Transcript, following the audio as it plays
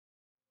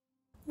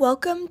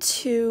Welcome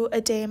to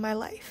a day in my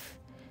life.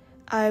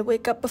 I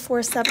wake up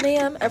before 7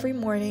 a.m. every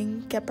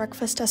morning, get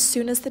breakfast as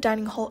soon as the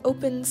dining hall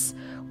opens,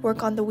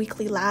 work on the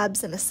weekly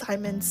labs and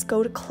assignments,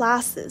 go to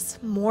classes,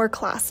 more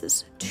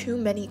classes, too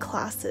many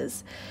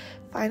classes,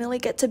 finally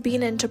get to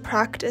bean into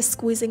practice,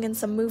 squeezing in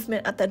some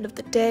movement at the end of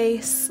the day,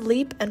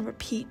 sleep and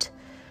repeat.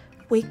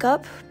 Wake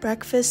up,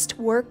 breakfast,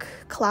 work,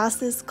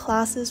 classes,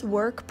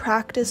 work,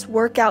 practice,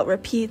 workout,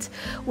 repeat.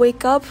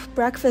 Wake up,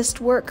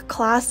 breakfast, work,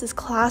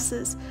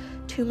 classes,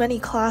 too many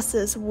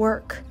classes,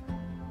 work,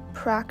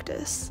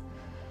 practice.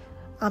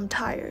 I'm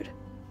tired.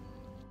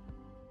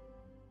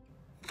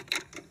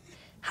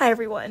 Hi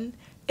everyone.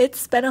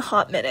 It's been a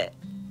hot minute.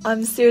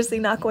 I'm seriously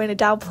not going to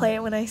downplay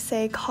it when I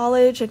say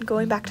college and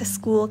going back to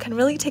school can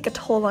really take a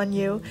toll on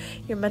you,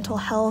 your mental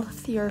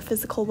health, your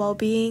physical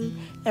well-being,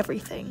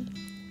 everything.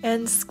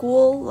 And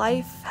school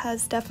life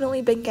has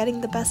definitely been getting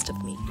the best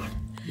of me.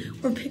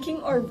 We're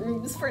picking our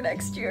rooms for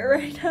next year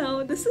right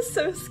now. This is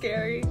so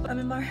scary. I'm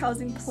in my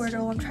housing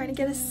portal. I'm trying to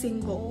get a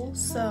single,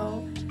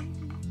 so...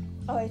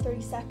 Oh, wait,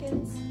 30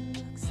 seconds?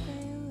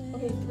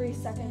 Okay, 3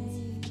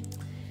 seconds.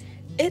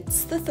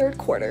 It's the third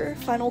quarter,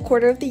 final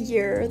quarter of the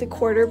year, the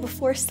quarter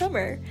before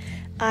summer.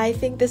 I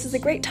think this is a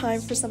great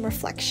time for some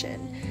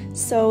reflection.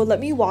 So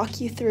let me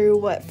walk you through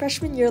what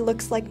freshman year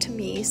looks like to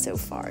me so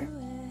far.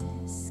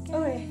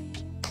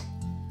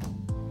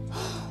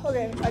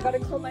 Okay, I gotta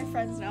call my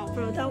friends now,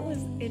 bro. That was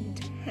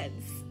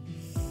intense.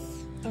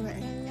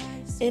 Okay.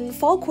 In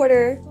fall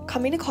quarter,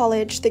 coming to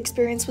college, the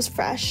experience was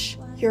fresh.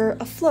 You're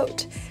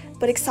afloat,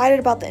 but excited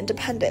about the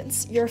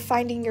independence. You're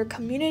finding your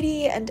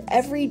community, and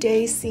every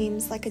day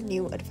seems like a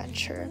new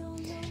adventure.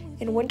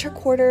 In winter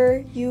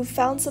quarter, you've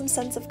found some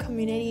sense of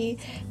community,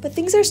 but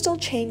things are still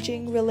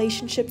changing.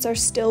 Relationships are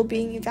still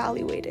being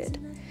evaluated.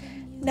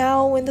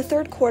 Now, in the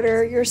third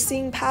quarter, you're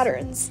seeing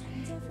patterns.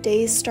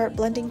 Days start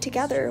blending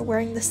together,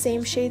 wearing the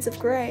same shades of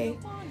gray.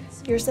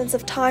 Your sense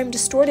of time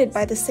distorted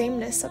by the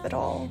sameness of it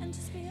all.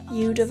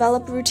 You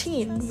develop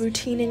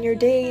routine in your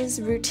days,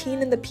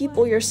 routine in the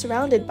people you're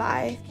surrounded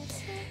by.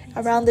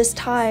 Around this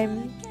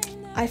time,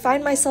 I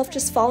find myself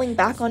just falling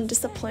back on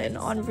discipline,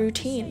 on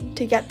routine,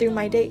 to get through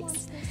my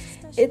days.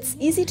 It's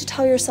easy to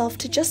tell yourself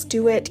to just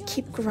do it,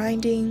 keep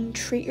grinding,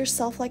 treat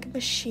yourself like a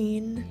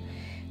machine.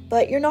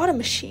 But you're not a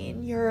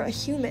machine, you're a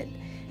human.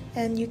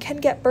 And you can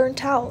get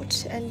burnt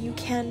out, and you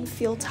can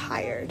feel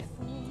tired.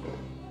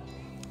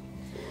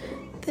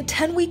 The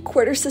 10-week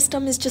quarter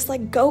system is just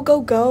like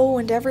go,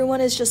 and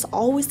everyone is just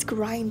always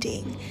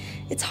grinding.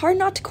 It's hard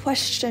not to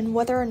question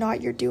whether or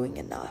not you're doing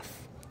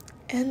enough.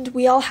 And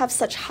we all have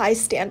such high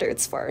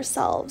standards for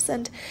ourselves,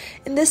 and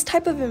in this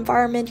type of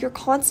environment, you're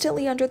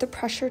constantly under the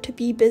pressure to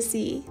be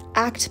busy,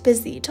 act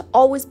busy, to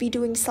always be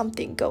doing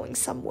something, going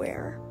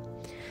somewhere.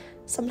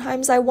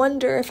 Sometimes I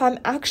wonder if I'm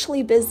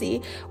actually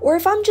busy or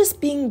if I'm just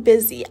being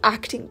busy,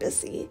 acting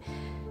busy.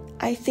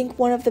 I think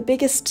one of the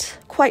biggest,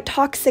 quite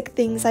toxic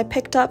things I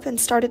picked up and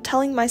started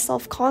telling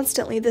myself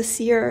constantly this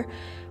year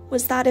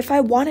was that if I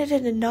wanted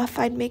it enough,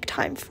 I'd make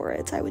time for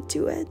it, I would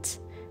do it.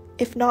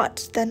 If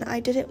not, then I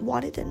didn't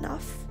want it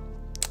enough.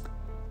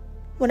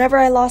 Whenever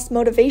I lost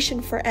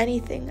motivation for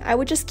anything, I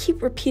would just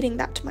keep repeating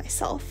that to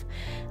myself.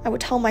 I would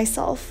tell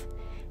myself,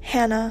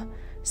 Hannah,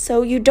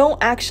 so you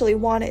don't actually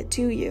want it,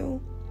 do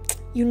you?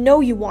 You know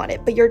you want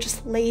it, but you're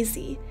just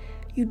lazy.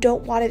 You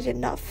don't want it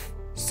enough,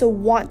 so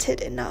want it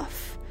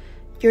enough.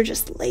 You're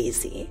just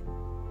lazy.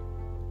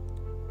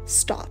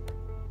 Stop.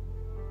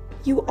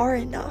 You are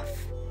enough.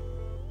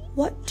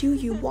 What do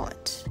you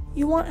want?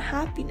 You want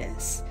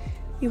happiness.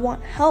 You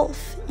want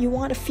health. You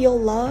want to feel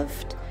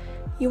loved.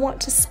 You want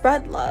to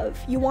spread love.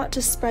 You want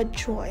to spread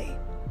joy.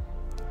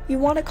 You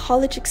want a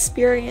college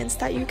experience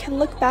that you can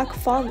look back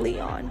fondly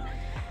on.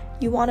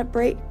 You want a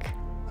break.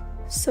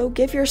 So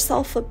give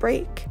yourself a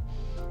break.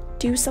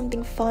 Do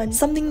something fun,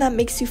 something that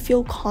makes you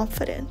feel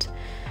confident,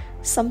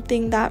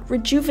 something that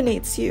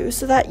rejuvenates you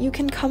so that you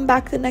can come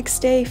back the next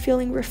day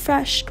feeling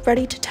refreshed,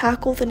 ready to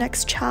tackle the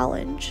next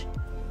challenge.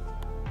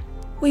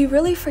 We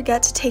really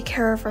forget to take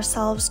care of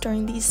ourselves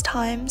during these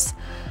times,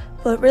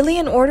 but really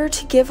in order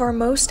to give our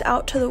most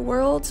out to the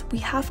world, we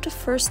have to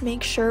first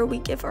make sure we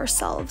give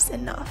ourselves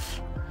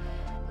enough.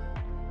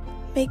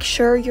 Make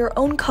sure your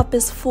own cup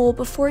is full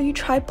before you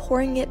try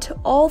pouring it to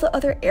all the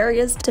other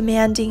areas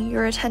demanding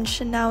your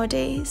attention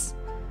nowadays.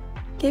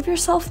 Give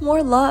yourself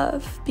more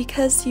love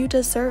because you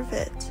deserve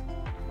it.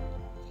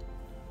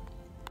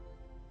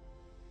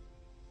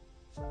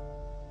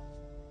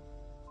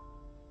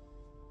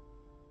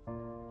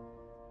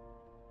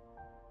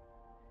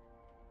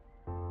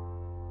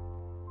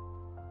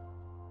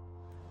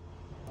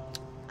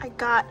 I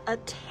got a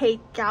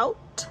takeout.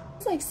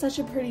 It's like such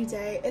a pretty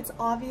day. It's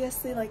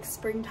obviously like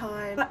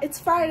springtime.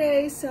 It's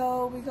Friday,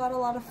 so we got a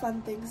lot of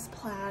fun things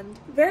planned.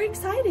 Very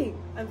exciting.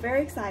 I'm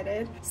very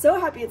excited. So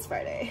happy it's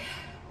Friday.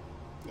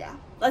 Yeah,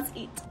 let's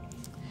eat.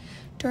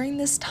 During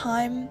this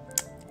time,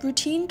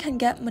 routine can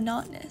get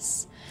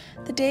monotonous.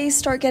 The days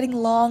start getting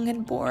long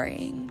and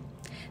boring.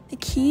 The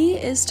key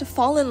is to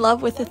fall in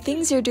love with the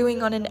things you're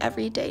doing on an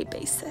everyday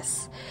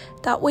basis.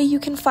 That way you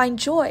can find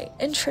joy,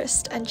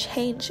 interest, and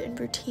change in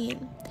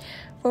routine.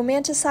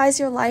 Romanticize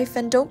your life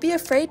and don't be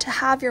afraid to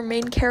have your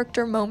main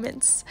character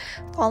moments.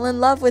 Fall in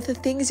love with the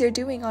things you're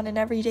doing on an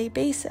everyday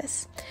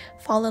basis.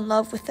 Fall in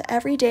love with the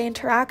everyday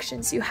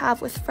interactions you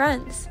have with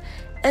friends.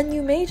 And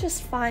you may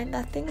just find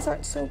that things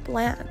aren't so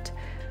bland,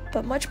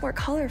 but much more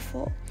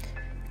colorful.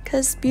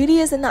 Because beauty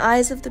is in the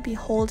eyes of the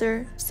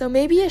beholder, so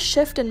maybe a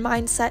shift in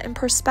mindset and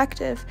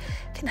perspective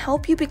can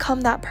help you become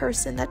that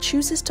person that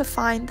chooses to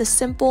find the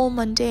simple,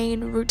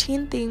 mundane,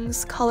 routine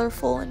things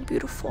colorful and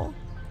beautiful.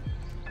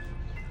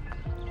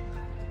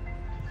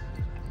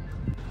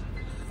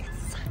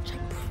 It's such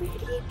a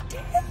pretty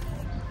day.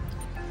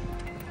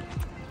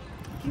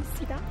 You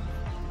see that?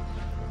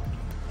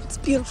 It's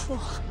beautiful.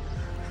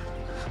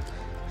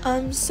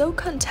 I'm so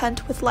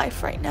content with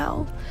life right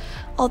now.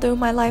 Although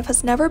my life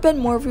has never been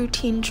more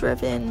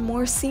routine-driven,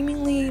 more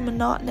seemingly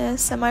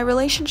monotonous, and my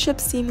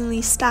relationships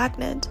seemingly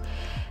stagnant,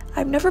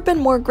 I've never been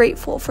more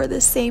grateful for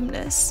this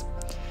sameness.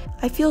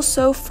 I feel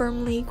so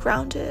firmly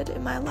grounded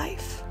in my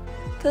life.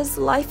 Because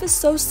life is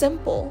so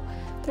simple.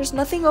 There's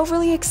nothing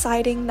overly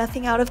exciting,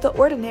 nothing out of the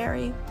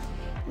ordinary.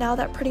 Now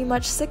that pretty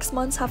much 6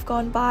 months have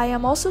gone by,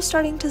 I'm also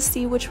starting to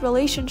see which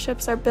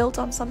relationships are built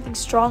on something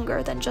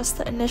stronger than just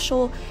the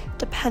initial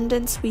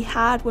dependence we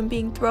had when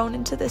being thrown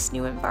into this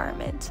new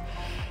environment.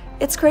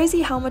 It's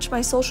crazy how much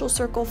my social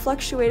circle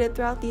fluctuated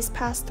throughout these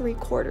past 3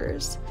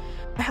 quarters.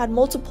 I had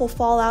multiple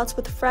fallouts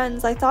with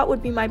friends I thought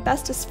would be my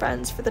bestest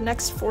friends for the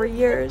next 4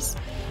 years.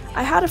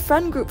 I had a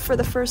friend group for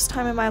the first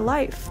time in my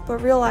life, but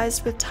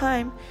realized with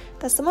time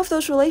that some of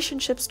those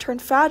relationships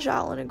turned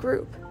fragile in a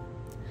group.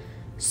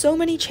 So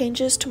many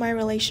changes to my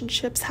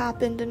relationships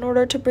happened in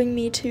order to bring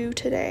me to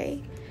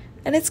today.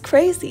 And it's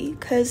crazy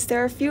because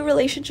there are a few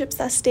relationships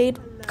that stayed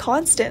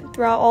constant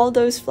throughout all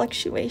those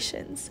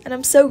fluctuations, and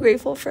I'm so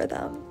grateful for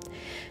them.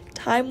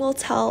 Time will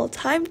tell.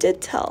 Time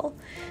did tell.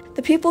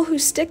 The people who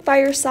stick by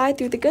your side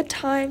through the good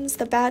times,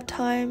 the bad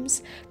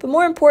times, but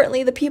more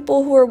importantly, the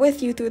people who are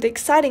with you through the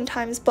exciting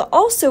times, but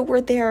also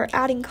were there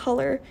adding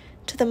color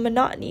to the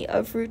monotony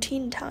of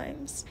routine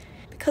times.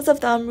 Because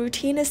of them,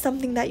 routine is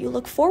something that you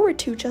look forward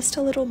to just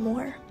a little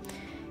more.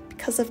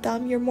 Because of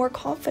them, you're more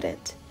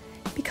confident.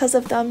 Because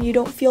of them, you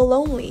don't feel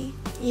lonely,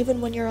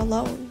 even when you're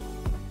alone.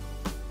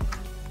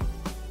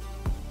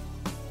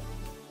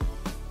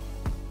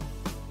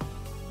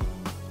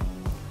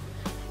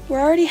 We're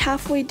already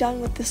halfway done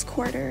with this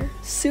quarter.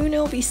 Soon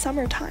it'll be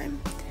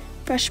summertime.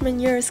 Freshman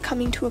year is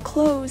coming to a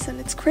close, and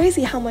it's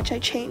crazy how much I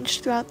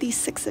changed throughout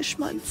these 6-ish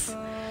months.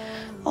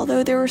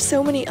 Although there were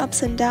so many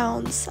ups and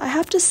downs, I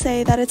have to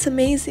say that it's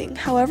amazing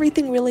how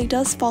everything really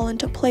does fall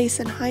into place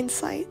in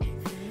hindsight.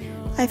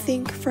 I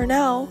think, for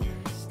now,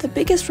 the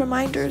biggest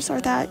reminders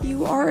are that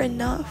you are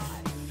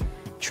enough.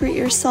 Treat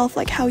yourself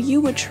like how you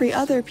would treat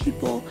other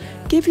people.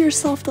 Give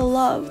yourself the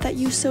love that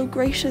you so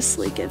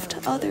graciously give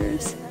to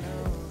others.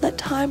 Let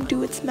time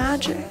do its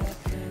magic.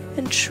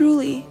 And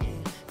truly,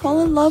 fall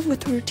in love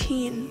with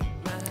routine.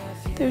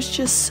 There's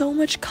just so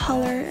much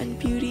color and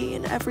beauty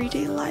in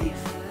everyday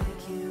life.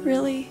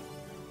 Really,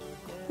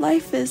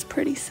 life is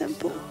pretty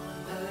simple.